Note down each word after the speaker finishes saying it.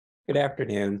Good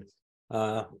afternoon.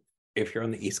 If you're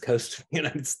on the East Coast of the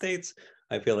United States,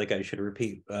 I feel like I should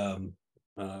repeat the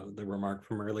remark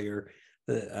from earlier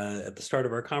at the start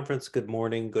of our conference. Good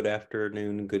morning, good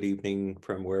afternoon, good evening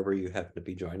from wherever you happen to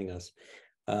be joining us.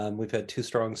 We've had two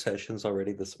strong sessions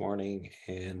already this morning,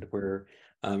 and we're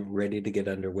ready to get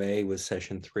underway with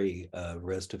session 3 of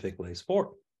Rethinking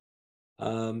 4.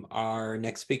 Our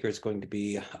next speaker is going to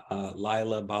be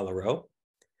Lylaah Bhalerao.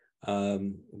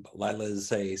 Lylaah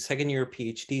is a second-year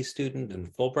PhD student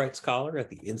and Fulbright scholar at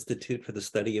the Institute for the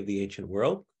Study of the Ancient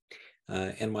World,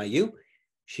 NYU.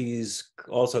 She's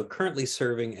also currently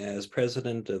serving as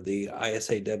president of the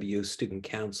ISAW Student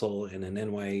Council and an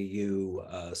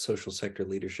NYU Social Sector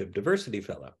Leadership Diversity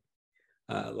Fellow.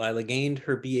 Lylaah gained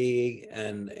her BA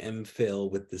and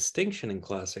MPhil with distinction in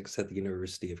classics at the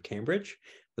University of Cambridge,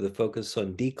 with a focus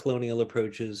on decolonial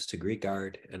approaches to Greek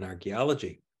art and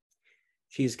archaeology.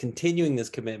 She's continuing this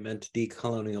commitment to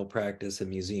decolonial practice in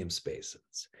museum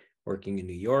spaces, working in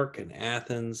New York and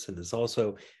Athens, and is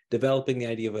also developing the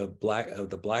idea of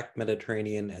the Black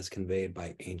Mediterranean as conveyed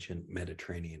by ancient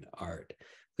Mediterranean art.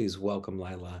 Please welcome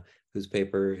Lylaah, whose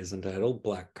paper is entitled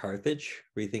Black Carthage,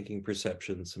 Rethinking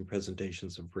Perceptions and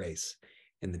Presentations of Race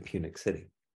in the Punic City.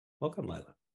 Welcome,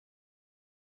 Lylaah.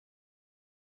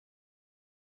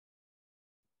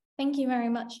 Thank you very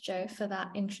much, Joe, for that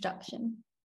introduction.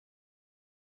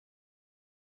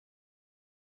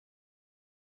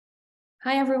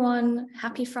 Hi, everyone.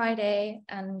 Happy Friday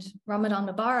and Ramadan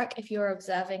Mubarak if you're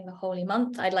observing the holy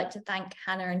month. I'd like to thank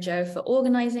Hannah and Joe for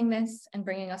organizing this and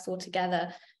bringing us all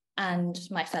together, and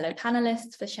my fellow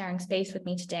panelists for sharing space with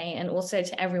me today, and also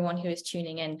to everyone who is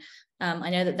tuning in.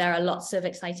 I know that there are lots of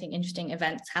exciting, interesting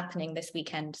events happening this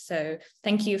weekend, so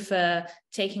thank you for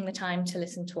taking the time to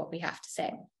listen to what we have to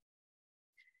say.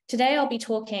 Today, I'll be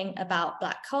talking about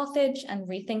Black Carthage and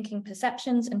rethinking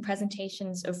perceptions and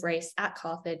presentations of race at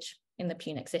Carthage in the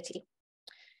Punic city.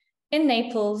 In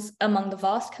Naples, among the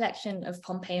vast collection of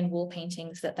Pompeian wall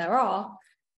paintings that there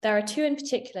are two in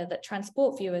particular that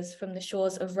transport viewers from the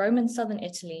shores of Roman southern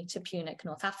Italy to Punic,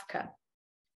 North Africa.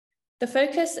 The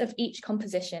focus of each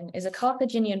composition is a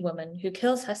Carthaginian woman who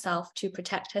kills herself to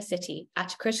protect her city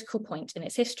at a critical point in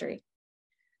its history.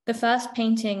 The first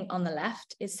painting on the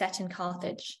left is set in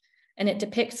Carthage, and it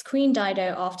depicts Queen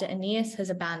Dido after Aeneas has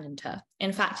abandoned her.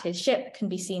 In fact, his ship can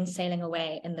be seen sailing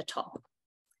away in the top.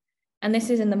 And this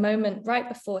is in the moment right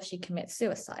before she commits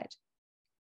suicide.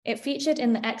 It featured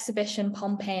in the exhibition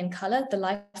Pompeian Color, The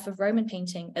Life of Roman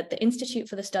Painting at the Institute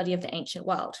for the Study of the Ancient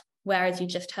World, where, as you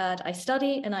just heard, I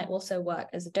study and I also work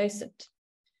as a docent.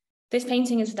 This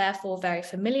painting is therefore very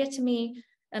familiar to me,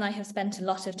 and I have spent a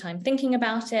lot of time thinking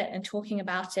about it and talking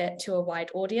about it to a wide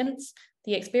audience,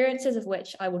 the experiences of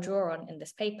which I will draw on in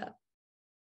this paper.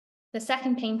 The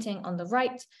second painting on the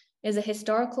right is a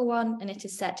historical one, and it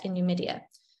is set in Numidia,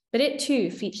 but it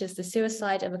too features the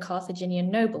suicide of a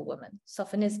Carthaginian noblewoman,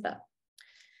 Sophonisba.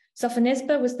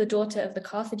 Sophonisba was the daughter of the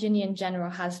Carthaginian general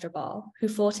Hasdrubal, who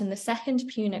fought in the Second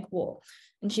Punic War,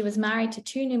 and she was married to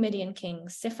two Numidian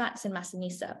kings, Syphax and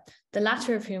Massinissa, the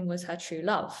latter of whom was her true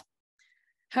love.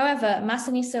 However,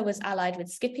 Massinissa was allied with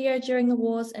Scipio during the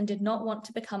wars and did not want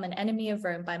to become an enemy of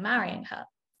Rome by marrying her.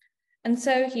 And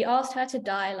so he asked her to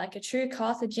die like a true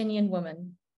Carthaginian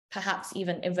woman, perhaps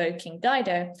even evoking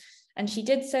Dido, and she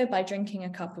did so by drinking a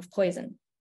cup of poison.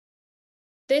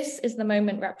 This is the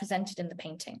moment represented in the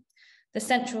painting. The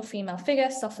central female figure,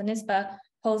 Sophonisba,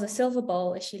 holds a silver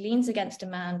bowl as she leans against a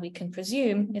man we can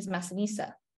presume is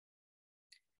Massinissa.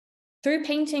 Through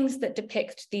paintings that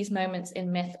depict these moments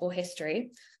in myth or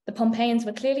history, the Pompeians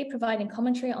were clearly providing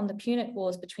commentary on the Punic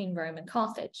Wars between Rome and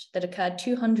Carthage that occurred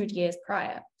 200 years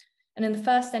prior. And in the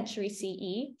 1st century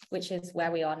CE, which is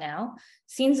where we are now,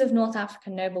 scenes of North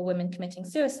African noblewomen committing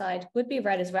suicide would be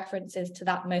read as references to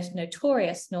that most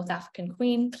notorious North African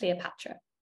queen, Cleopatra.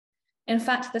 In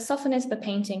fact, the Sophonisba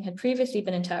painting had previously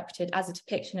been interpreted as a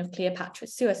depiction of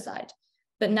Cleopatra's suicide,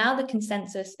 but now the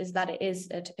consensus is that it is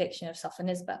a depiction of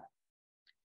Sophonisba.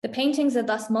 The paintings are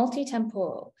thus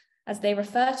multi-temporal, as they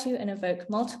refer to and evoke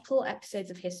multiple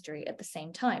episodes of history at the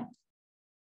same time.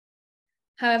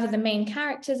 However, the main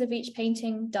characters of each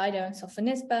painting, Dido and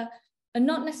Sophonisba, are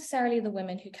not necessarily the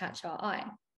women who catch our eye.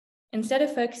 Instead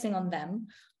of focusing on them,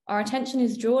 our attention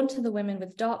is drawn to the women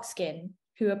with dark skin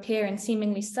who appear in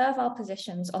seemingly servile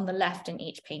positions on the left in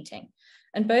each painting,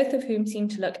 and both of whom seem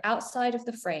to look outside of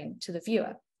the frame to the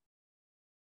viewer.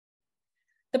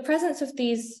 The presence of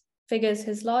these figures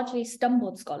has largely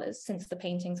stumbled scholars since the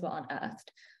paintings were unearthed,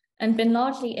 and been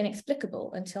largely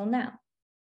inexplicable until now.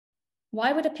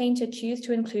 Why would a painter choose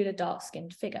to include a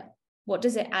dark-skinned figure? What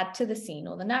does it add to the scene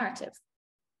or the narrative?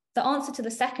 The answer to the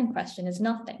second question is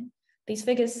nothing, these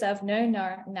figures serve no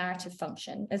narrative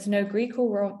function, as no Greek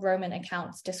or Roman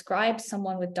accounts describe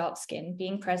someone with dark skin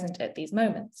being present at these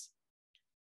moments.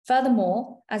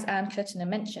 Furthermore, as Anne Kuttner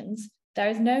mentions, there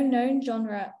is no known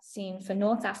genre scene for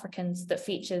North Africans that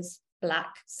features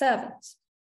Black servants.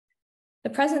 The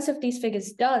presence of these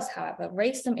figures does, however,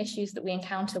 raise some issues that we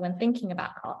encounter when thinking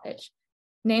about Carthage,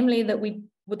 namely that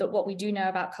what we do know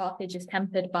about Carthage is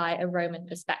tempered by a Roman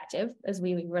perspective, as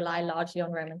we rely largely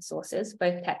on Roman sources,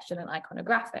 both textual and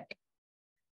iconographic.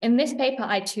 In this paper,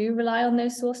 I too rely on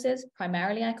those sources,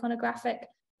 primarily iconographic,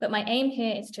 but my aim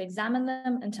here is to examine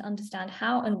them and to understand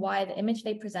how and why the image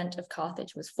they present of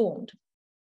Carthage was formed.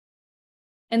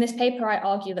 In this paper, I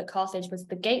argue that Carthage was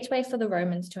the gateway for the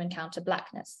Romans to encounter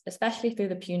Blackness, especially through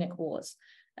the Punic Wars,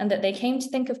 and that they came to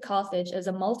think of Carthage as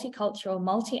a multicultural,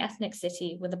 multi-ethnic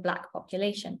city with a Black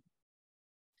population.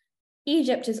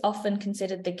 Egypt is often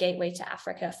considered the gateway to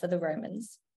Africa for the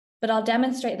Romans, but I'll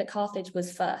demonstrate that Carthage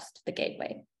was first the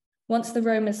gateway. Once the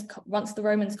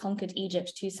Romans conquered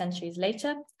Egypt 2 centuries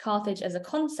later, Carthage as a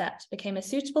concept became a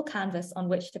suitable canvas on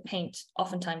which to paint,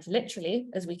 oftentimes literally,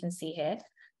 as we can see here,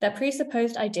 their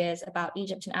presupposed ideas about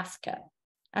Egypt and Africa,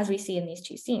 as we see in these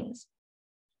 2 scenes.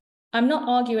 I'm not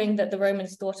arguing that the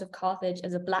Romans thought of Carthage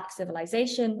as a Black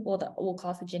civilization or that all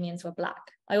Carthaginians were Black.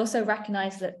 I also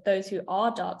recognize that those who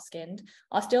are dark-skinned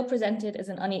are still presented as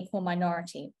an unequal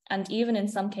minority, and even in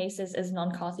some cases as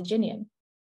non-Carthaginian.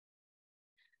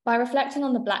 By reflecting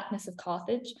on the Blackness of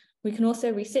Carthage, we can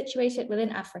also resituate it within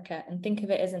Africa and think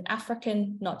of it as an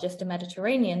African, not just a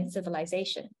Mediterranean,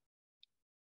 civilization.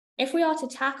 If we are to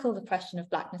tackle the question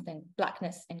of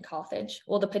Blackness in Carthage,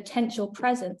 or the potential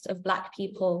presence of Black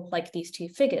people like these 2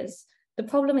 figures, the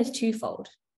problem is twofold.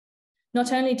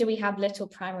 Not only do we have little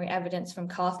primary evidence from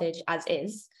Carthage as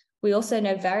is, we also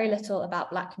know very little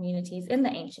about Black communities in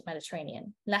the ancient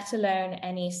Mediterranean, let alone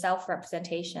any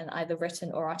self-representation, either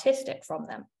written or artistic, from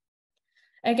them.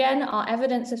 Again, our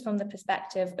evidence is from the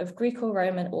perspective of Greek or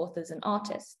Roman authors and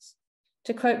artists.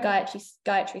 To quote Gayatri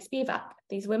Spivak,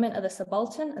 these women are the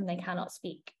subaltern and they cannot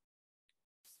speak.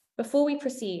 Before we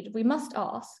proceed, we must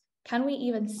ask, can we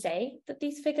even say that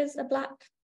these figures are Black?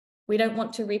 We don't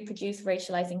want to reproduce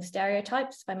racializing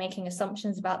stereotypes by making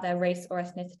assumptions about their race or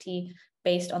ethnicity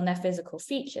based on their physical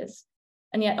features,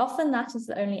 and yet often that is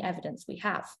the only evidence we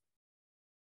have.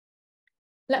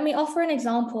 Let me offer an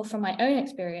example from my own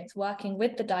experience working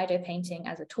with the Dido painting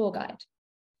as a tour guide.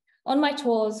 On my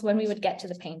tours, when we would get to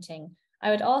the painting, I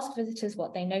would ask visitors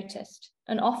what they noticed,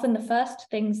 and often the first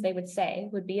things they would say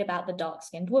would be about the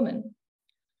dark-skinned woman.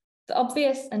 The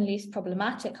obvious and least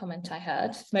problematic comment I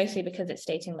heard, mostly because it's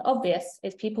stating the obvious,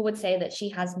 is people would say that she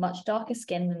has much darker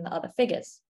skin than the other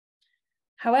figures.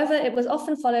 However, it was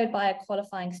often followed by a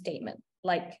qualifying statement,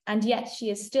 like, and yet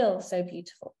she is still so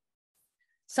beautiful.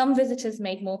 Some visitors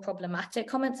made more problematic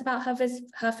comments about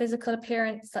her physical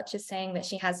appearance, such as saying that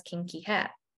she has kinky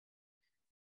hair.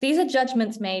 These are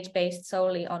judgments made based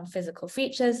solely on physical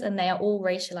features, and they are all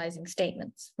racializing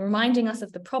statements, reminding us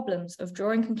of the problems of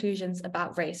drawing conclusions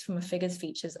about race from a figure's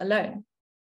features alone.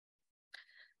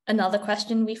 Another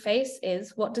question we face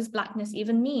is, what does Blackness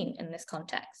even mean in this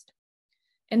context?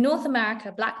 In North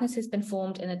America, Blackness has been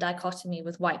formed in a dichotomy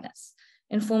with whiteness,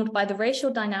 informed by the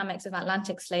racial dynamics of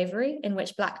Atlantic slavery, in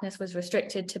which Blackness was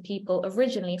restricted to people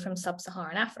originally from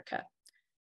sub-Saharan Africa.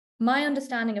 My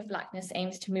understanding of Blackness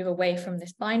aims to move away from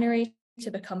this binary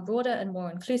to become broader and more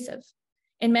inclusive.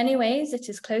 In many ways, it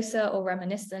is closer or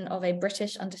reminiscent of a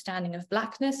British understanding of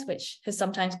Blackness, which has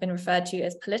sometimes been referred to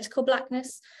as political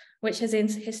Blackness, which has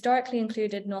historically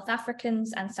included North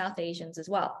Africans and South Asians as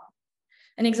well.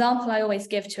 An example I always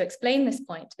give to explain this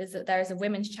point is that there is a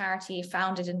women's charity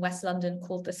founded in West London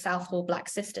called the Southall Black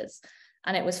Sisters,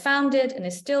 and it was founded and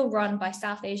is still run by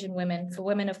South Asian women for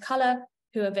women of colour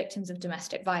who are victims of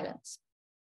domestic violence.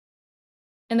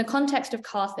 In the context of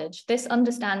Carthage, this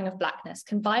understanding of Blackness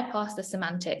can bypass the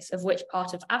semantics of which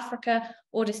part of Africa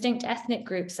or distinct ethnic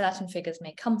group certain figures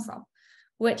may come from,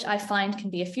 which I find can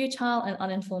be a futile and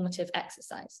uninformative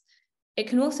exercise. It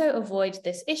can also avoid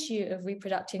this issue of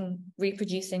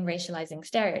reproducing racializing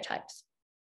stereotypes.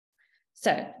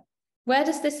 So, where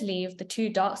does this leave the 2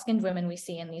 dark-skinned women we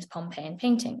see in these Pompeian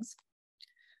paintings?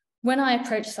 When I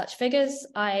approach such figures,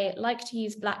 I like to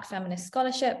use Black feminist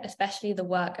scholarship, especially the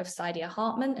work of Saidiya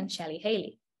Hartman and Shelley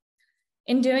Haley.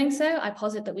 In doing so, I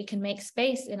posit that we can make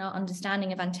space in our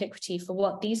understanding of antiquity for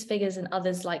what these figures and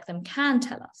others like them can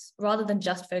tell us, rather than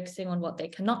just focusing on what they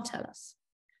cannot tell us.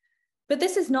 But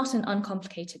this is not an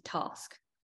uncomplicated task.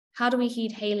 How do we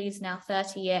heed Haley's now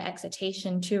 30-year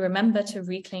exhortation to remember to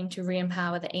reclaim, to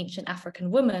re-empower the ancient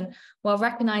African woman, while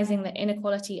recognizing the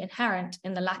inequality inherent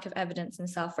in the lack of evidence and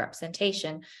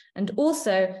self-representation, and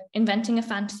also inventing a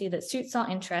fantasy that suits our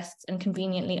interests and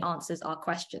conveniently answers our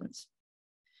questions?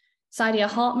 Saidiya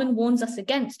Hartman warns us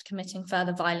against committing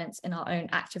further violence in our own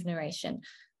active narration,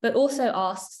 but also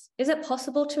asks, is it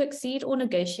possible to exceed or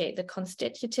negotiate the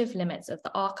constitutive limits of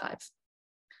the archive?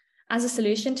 As a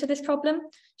solution to this problem,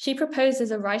 she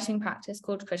proposes a writing practice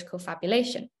called critical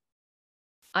fabulation.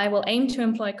 I will aim to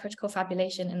employ critical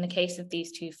fabulation in the case of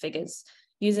these two figures,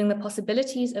 using the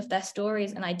possibilities of their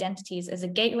stories and identities as a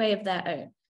gateway of their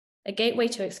own, a gateway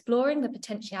to exploring the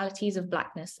potentialities of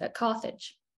Blackness at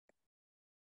Carthage.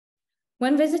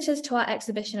 When visitors to our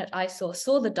exhibition at Eyesore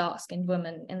saw the dark-skinned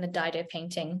woman in the Dido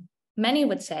painting, many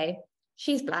would say,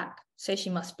 she's Black, so she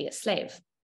must be a slave.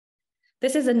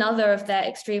 This is another of their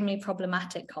extremely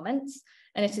problematic comments,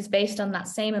 and it is based on that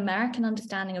same American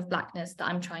understanding of Blackness that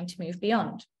I'm trying to move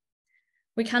beyond.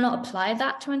 We cannot apply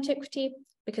that to antiquity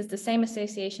because the same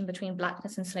association between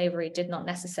Blackness and slavery did not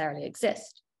necessarily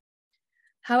exist.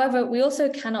 However, we also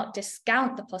cannot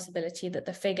discount the possibility that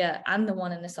the figure and the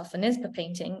one in the Sophonisba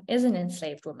painting is an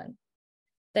enslaved woman.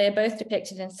 They are both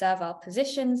depicted in servile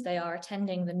positions. They are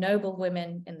attending the noble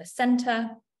women in the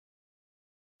center.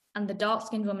 And the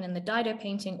dark-skinned woman in the Dido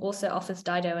painting also offers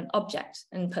Dido an object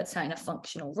and puts her in a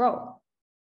functional role.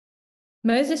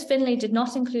 Moses Finley did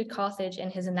not include Carthage in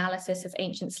his analysis of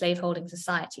ancient slaveholding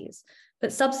societies,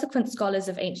 but subsequent scholars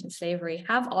of ancient slavery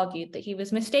have argued that he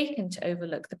was mistaken to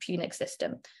overlook the Punic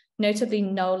system, notably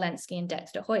Noel Lenski and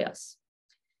Dexter Hoyos.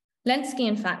 Lenski,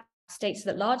 in fact, states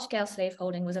that large-scale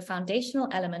slaveholding was a foundational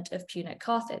element of Punic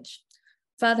Carthage.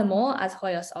 Furthermore, as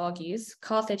Hoyos argues,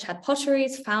 Carthage had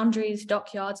potteries, foundries,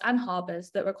 dockyards, and harbors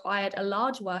that required a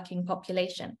large working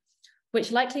population,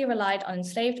 which likely relied on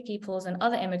enslaved peoples and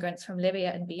other immigrants from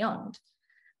Libya and beyond.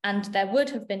 And there would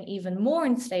have been even more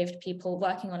enslaved people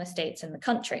working on estates in the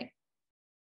country.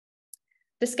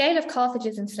 The scale of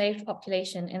Carthage's enslaved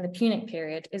population in the Punic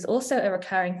period is also a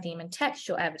recurring theme in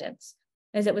textual evidence,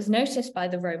 as it was noticed by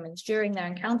the Romans during their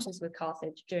encounters with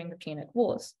Carthage during the Punic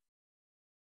Wars.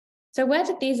 So where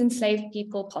did these enslaved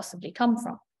people possibly come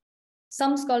from?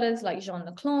 Some scholars, like Jean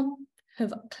Leclanc,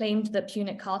 have claimed that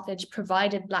Punic Carthage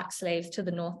provided Black slaves to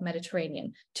the North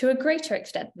Mediterranean to a greater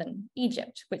extent than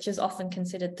Egypt, which is often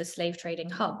considered the slave trading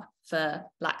hub for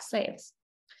Black slaves.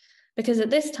 Because at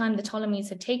this time, the Ptolemies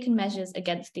had taken measures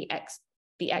against the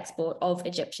export of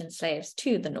Egyptian slaves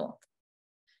to the North.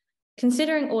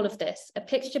 Considering all of this, a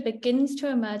picture begins to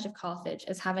emerge of Carthage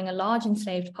as having a large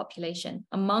enslaved population,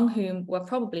 among whom were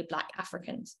probably Black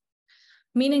Africans,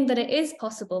 meaning that it is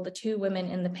possible the two women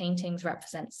in the paintings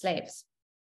represent slaves.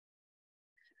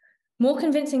 More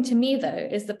convincing to me, though,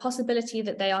 is the possibility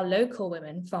that they are local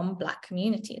women from Black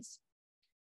communities.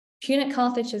 Punic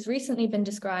Carthage has recently been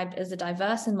described as a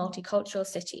diverse and multicultural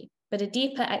city, but a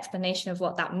deeper explanation of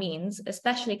what that means,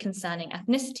 especially concerning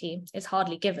ethnicity, is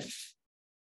hardly given.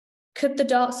 Could the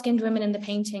dark-skinned women in the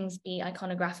paintings be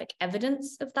iconographic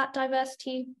evidence of that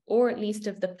diversity, or at least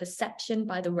of the perception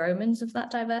by the Romans of that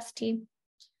diversity?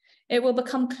 It will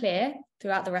become clear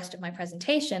throughout the rest of my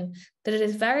presentation that it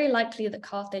is very likely that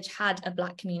Carthage had a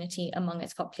Black community among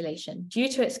its population due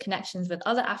to its connections with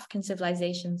other African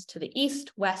civilizations to the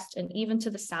east, west, and even to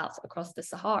the south across the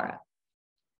Sahara.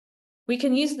 We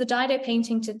can use the Dido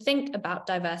painting to think about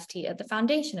diversity at the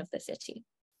foundation of the city.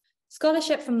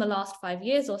 Scholarship from the last 5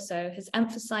 years or so has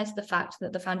emphasized the fact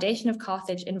that the foundation of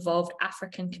Carthage involved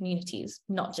African communities,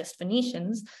 not just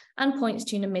Phoenicians, and points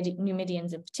to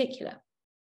Numidians in particular.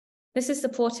 This is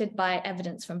supported by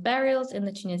evidence from burials in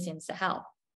the Tunisian Sahel.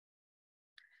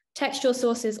 Textual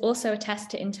sources also attest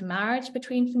to intermarriage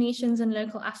between Phoenicians and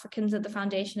local Africans at the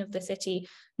foundation of the city,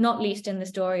 not least in the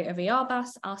story of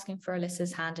Iarbas asking for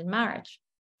Alyssa's hand in marriage.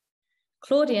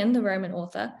 Claudian, the Roman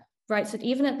author, writes that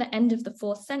even at the end of the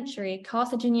 4th century,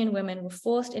 Carthaginian women were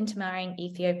forced into marrying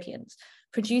Ethiopians,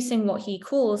 producing what he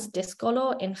calls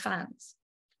discolor infans,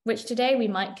 which today we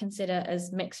might consider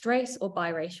as mixed race or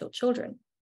biracial children.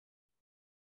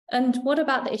 And what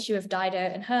about the issue of Dido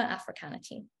and her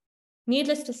Africanity?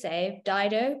 Needless to say,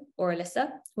 Dido, or Alyssa,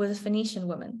 was a Phoenician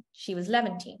woman. She was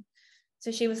Levantine,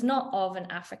 so she was not of an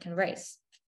African race,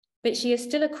 but she is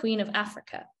still a queen of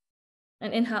Africa.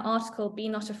 And in her article, Be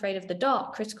Not Afraid of the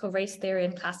Dark, Critical Race Theory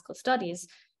and Classical Studies,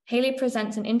 Haley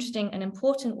presents an interesting and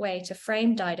important way to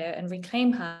frame Dido and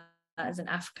reclaim her as an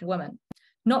African woman,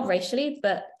 not racially,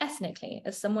 but ethnically,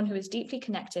 as someone who is deeply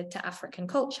connected to African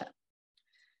culture.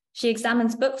 She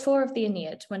examines Book 4 of the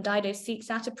Aeneid, when Dido seeks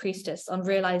out a priestess on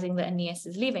realizing that Aeneas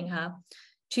is leaving her,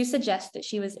 to suggest that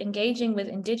she was engaging with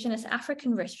indigenous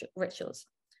African rituals,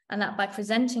 and that by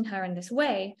presenting her in this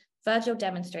way, Virgil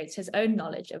demonstrates his own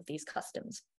knowledge of these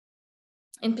customs.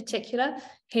 In particular,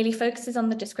 Haley focuses on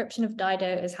the description of Dido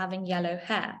as having yellow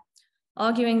hair,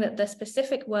 arguing that the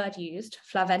specific word used,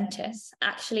 flaventis,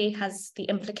 actually has the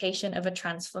implication of a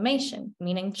transformation,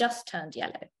 meaning just turned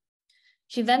yellow.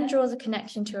 She then draws a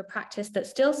connection to a practice that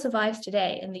still survives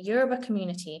today in the Yoruba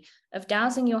community of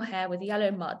dousing your hair with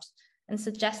yellow mud, and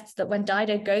suggests that when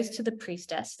Dido goes to the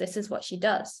priestess, this is what she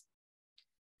does.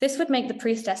 This would make the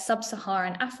priestess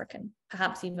sub-Saharan African,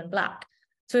 perhaps even Black.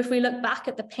 So if we look back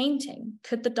at the painting,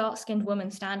 could the dark-skinned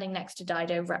woman standing next to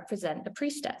Dido represent a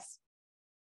priestess?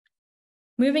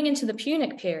 Moving into the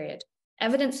Punic period,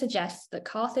 evidence suggests that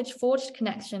Carthage forged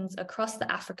connections across the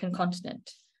African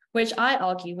continent, which I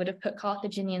argue would have put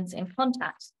Carthaginians in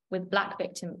contact with Black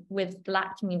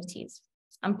communities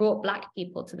and brought Black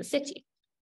people to the city.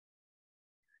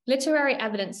 Literary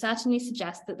evidence certainly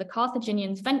suggests that the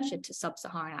Carthaginians ventured to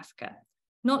sub-Saharan Africa,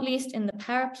 not least in the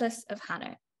Periplus of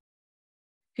Hanno,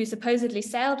 who supposedly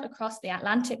sailed across the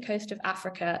Atlantic coast of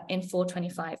Africa in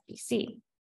 425 BC.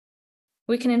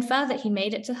 We can infer that he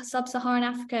made it to sub-Saharan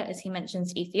Africa as he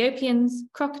mentions Ethiopians,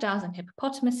 crocodiles and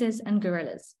hippopotamuses, and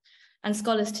gorillas. And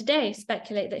scholars today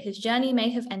speculate that his journey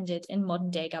may have ended in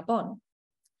modern-day Gabon.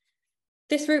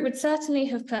 This route would certainly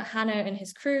have put Hanno and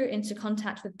his crew into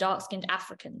contact with dark-skinned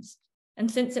Africans. And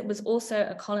since it was also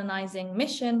a colonizing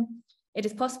mission, it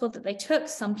is possible that they took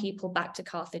some people back to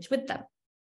Carthage with them.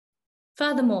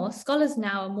 Furthermore, scholars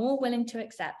now are more willing to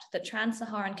accept that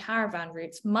trans-Saharan caravan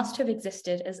routes must have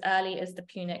existed as early as the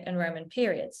Punic and Roman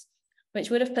periods, which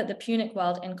would have put the Punic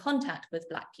world in contact with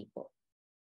Black people.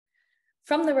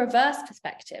 From the reverse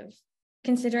perspective,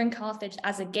 considering Carthage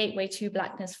as a gateway to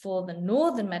Blackness for the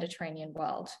northern Mediterranean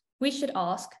world, we should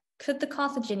ask, could the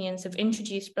Carthaginians have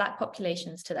introduced Black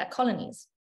populations to their colonies?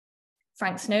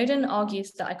 Frank Snowden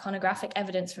argues that iconographic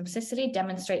evidence from Sicily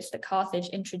demonstrates that Carthage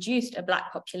introduced a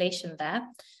Black population there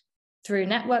through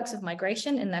networks of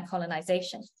migration in their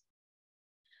colonization.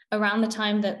 Around the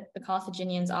time that the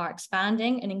Carthaginians are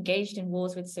expanding and engaged in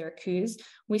wars with Syracuse,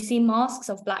 we see masks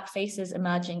of Black faces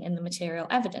emerging in the material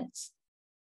evidence.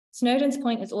 Snowden's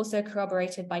point is also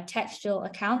corroborated by textual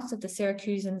accounts of the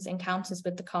Syracusans' encounters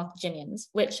with the Carthaginians,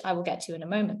 which I will get to in a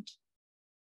moment.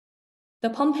 The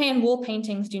Pompeian wall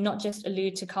paintings do not just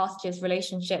allude to Carthage's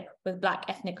relationship with Black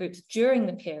ethnic groups during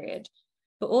the period,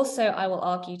 but also, I will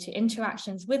argue, to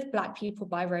interactions with Black people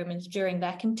by Romans during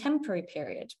their contemporary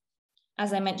period.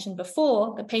 As I mentioned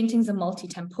before, the paintings are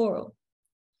multi-temporal.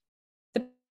 The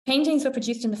paintings were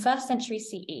produced in the 1st century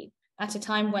CE, at a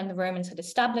time when the Romans had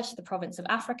established the province of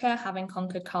Africa, having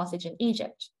conquered Carthage and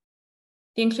Egypt.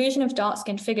 The inclusion of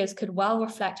dark-skinned figures could well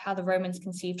reflect how the Romans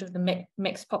conceived of the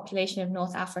mixed population of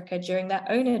North Africa during their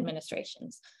own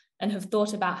administrations, and have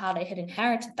thought about how they had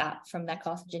inherited that from their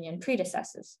Carthaginian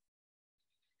predecessors.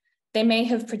 They may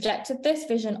have projected this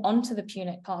vision onto the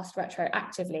Punic past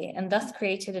retroactively, and thus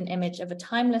created an image of a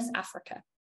timeless Africa.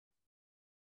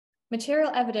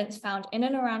 Material evidence found in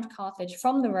and around Carthage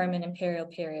from the Roman imperial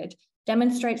period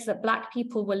demonstrates that Black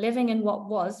people were living in what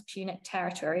was Punic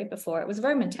territory before it was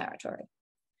Roman territory.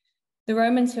 The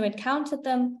Romans who encountered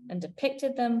them and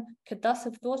depicted them could thus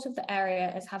have thought of the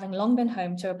area as having long been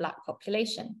home to a Black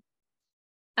population.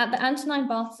 At the Antonine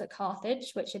Baths at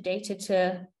Carthage, which are dated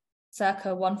to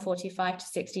circa 145 to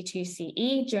 62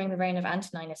 CE during the reign of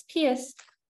Antoninus Pius,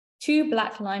 2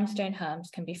 Black limestone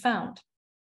herms can be found.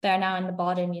 They are now in the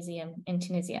Bardo Museum in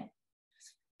Tunisia.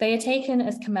 They are taken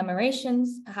as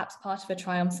commemorations, perhaps part of a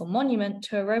triumphal monument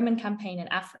to a Roman campaign in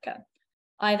Africa,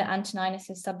 either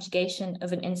Antoninus's subjugation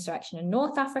of an insurrection in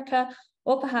North Africa,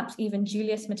 or perhaps even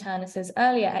Julius Maternus's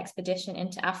earlier expedition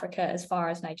into Africa as far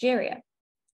as Nigeria.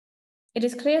 It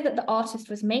is clear that the artist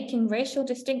was making racial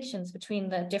distinctions between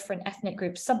the different ethnic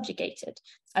groups subjugated,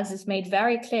 as is made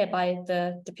very clear by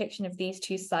the depiction of these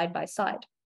two side by side.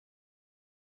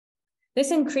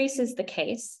 This increases the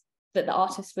case that the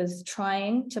artist was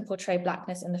trying to portray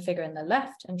Blackness in the figure in the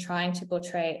left and trying to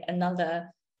portray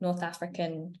another North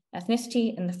African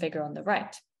ethnicity in the figure on the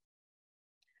right.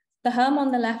 The herm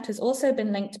on the left has also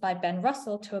been linked by Ben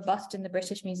Russell to a bust in the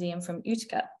British Museum from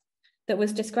Utica that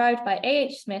was described by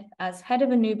A.H. Smith as head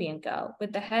of a Nubian girl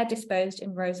with the hair disposed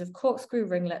in rows of corkscrew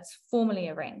ringlets formally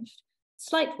arranged,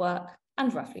 slight work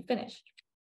and roughly finished.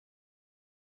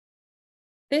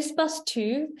 This bust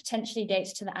too potentially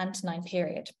dates to the Antonine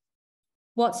period.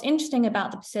 What's interesting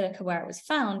about the basilica where it was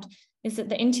found is that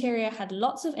the interior had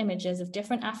lots of images of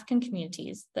different African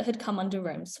communities that had come under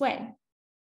Rome's sway.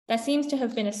 there seems to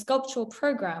have been a sculptural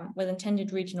program with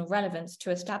intended regional relevance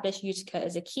to establish Utica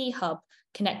as a key hub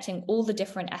connecting all the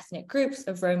different ethnic groups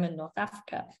of Roman North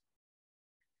Africa.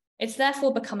 It's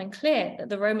therefore becoming clear that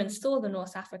the Romans saw the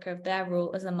North Africa of their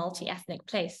rule as a multi-ethnic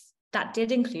place that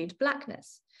did include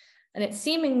Blackness. And it's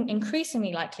seeming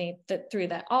increasingly likely that through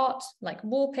their art, like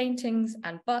wall paintings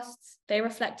and busts, they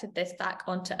reflected this back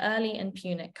onto early and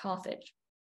Punic Carthage.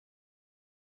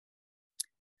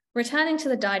 Returning to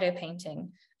the Dido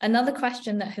painting, another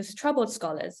question that has troubled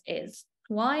scholars is,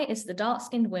 why is the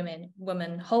dark-skinned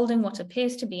woman holding what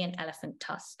appears to be an elephant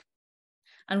tusk?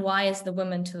 And why is the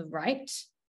woman to the right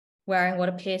wearing what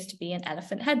appears to be an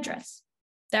elephant headdress?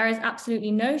 There is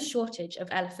absolutely no shortage of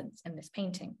elephants in this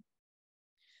painting.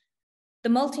 The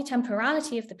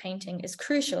multi-temporality of the painting is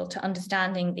crucial to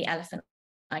understanding the elephant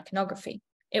iconography.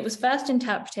 It was first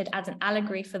interpreted as an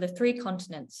allegory for the three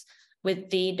continents,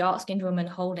 with the dark-skinned woman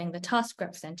holding the tusk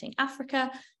representing Africa,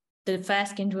 the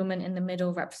fair-skinned woman in the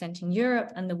middle representing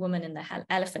Europe, and the woman in the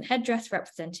elephant headdress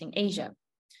representing Asia.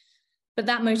 But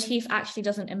that motif actually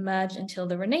doesn't emerge until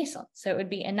the Renaissance, so it would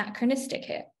be anachronistic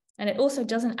here, and it also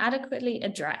doesn't adequately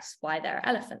address why there are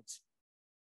elephants.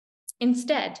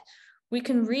 Instead, we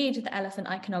can read the elephant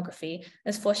iconography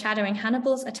as foreshadowing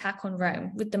Hannibal's attack on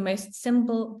Rome with the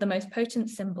most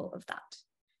potent symbol of that.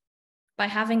 By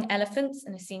having elephants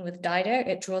in a scene with Dido,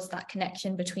 it draws that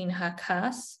connection between her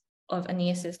curse of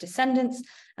Aeneas's descendants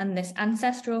and this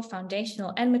ancestral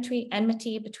foundational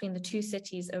enmity between the two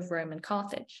cities of Rome and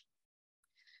Carthage.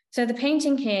 So the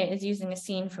painting here is using a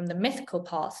scene from the mythical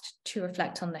past to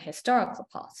reflect on the historical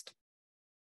past.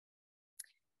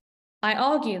 I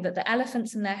argue that the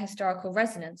elephants and their historical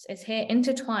resonance is here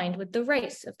intertwined with the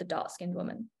race of the dark-skinned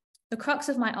woman. The crux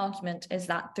of my argument is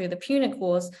that through the Punic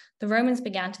Wars, the Romans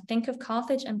began to think of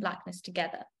Carthage and Blackness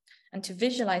together and to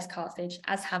visualize Carthage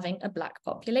as having a Black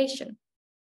population.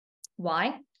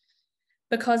 Why?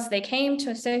 Because they came to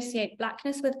associate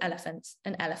Blackness with elephants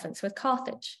and elephants with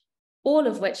Carthage, all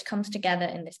of which comes together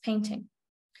in this painting.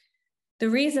 The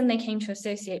reason they came to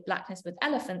associate Blackness with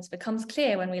elephants becomes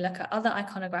clear when we look at other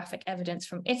iconographic evidence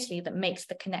from Italy that makes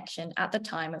the connection at the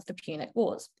time of the Punic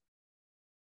Wars.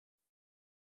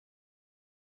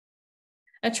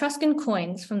 Etruscan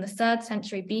coins from the 3rd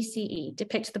century BCE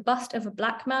depict the bust of a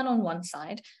black man on one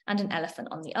side and an elephant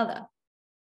on the other.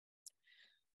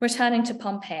 Returning to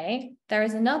Pompeii, there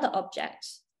is another object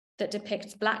that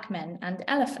depicts black men and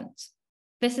elephants.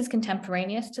 This is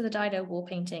contemporaneous to the Dido wall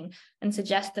painting and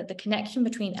suggests that the connection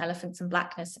between elephants and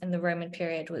Blackness in the Roman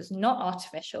period was not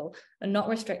artificial and not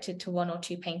restricted to one or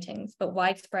two paintings, but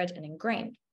widespread and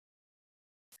ingrained.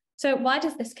 So why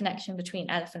does this connection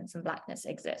between elephants and Blackness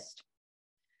exist?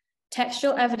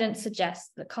 Textual evidence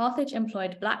suggests that Carthage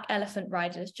employed black elephant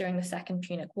riders during the Second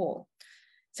Punic War.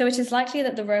 So it is likely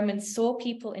that the Romans saw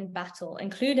people in battle,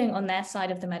 including on their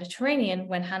side of the Mediterranean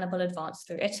when Hannibal advanced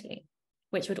through Italy,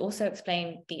 which would also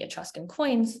explain the Etruscan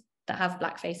coins that have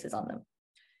black faces on them.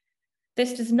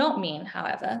 This does not mean,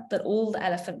 however, that all the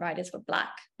elephant riders were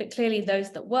black, but clearly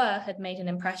those that were had made an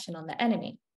impression on the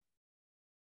enemy.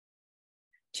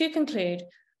 To conclude,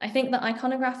 I think that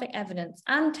iconographic evidence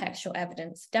and textual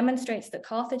evidence demonstrates that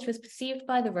Carthage was perceived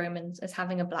by the Romans as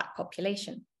having a black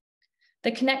population.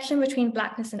 The connection between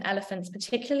Blackness and elephants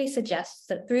particularly suggests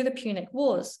that through the Punic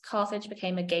Wars, Carthage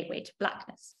became a gateway to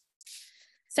Blackness.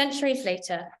 Centuries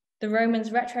later, the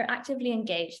Romans retroactively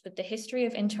engaged with the history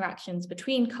of interactions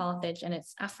between Carthage and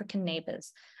its African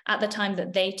neighbors at the time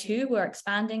that they too were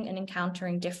expanding and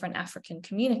encountering different African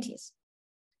communities.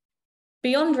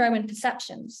 Beyond Roman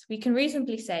perceptions, we can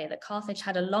reasonably say that Carthage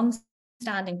had a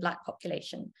long-standing Black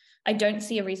population. I don't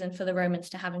see a reason for the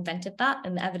Romans to have invented that,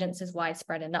 and the evidence is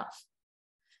widespread enough.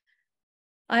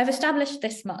 I have established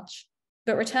this much,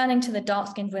 but returning to the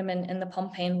dark-skinned women in the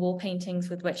Pompeian wall paintings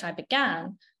with which I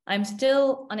began, I'm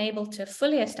still unable to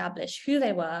fully establish who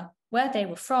they were, where they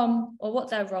were from, or what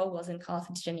their role was in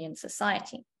Carthaginian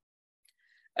society.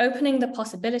 Opening the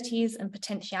possibilities and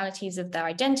potentialities of their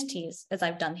identities, as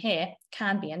I've done here,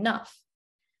 can be enough.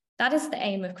 That is the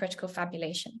aim of critical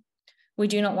fabulation. We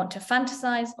do not want to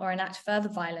fantasize or enact further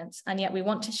violence, and yet we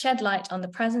want to shed light on the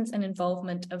presence and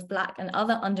involvement of Black and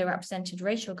other underrepresented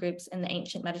racial groups in the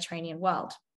ancient Mediterranean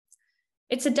world.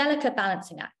 It's a delicate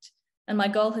balancing act, and my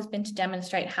goal has been to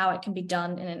demonstrate how it can be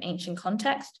done in an ancient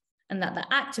context, and that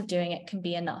the act of doing it can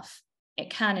be enough. It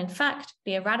can, in fact,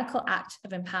 be a radical act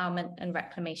of empowerment and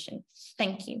reclamation.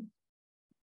 Thank you.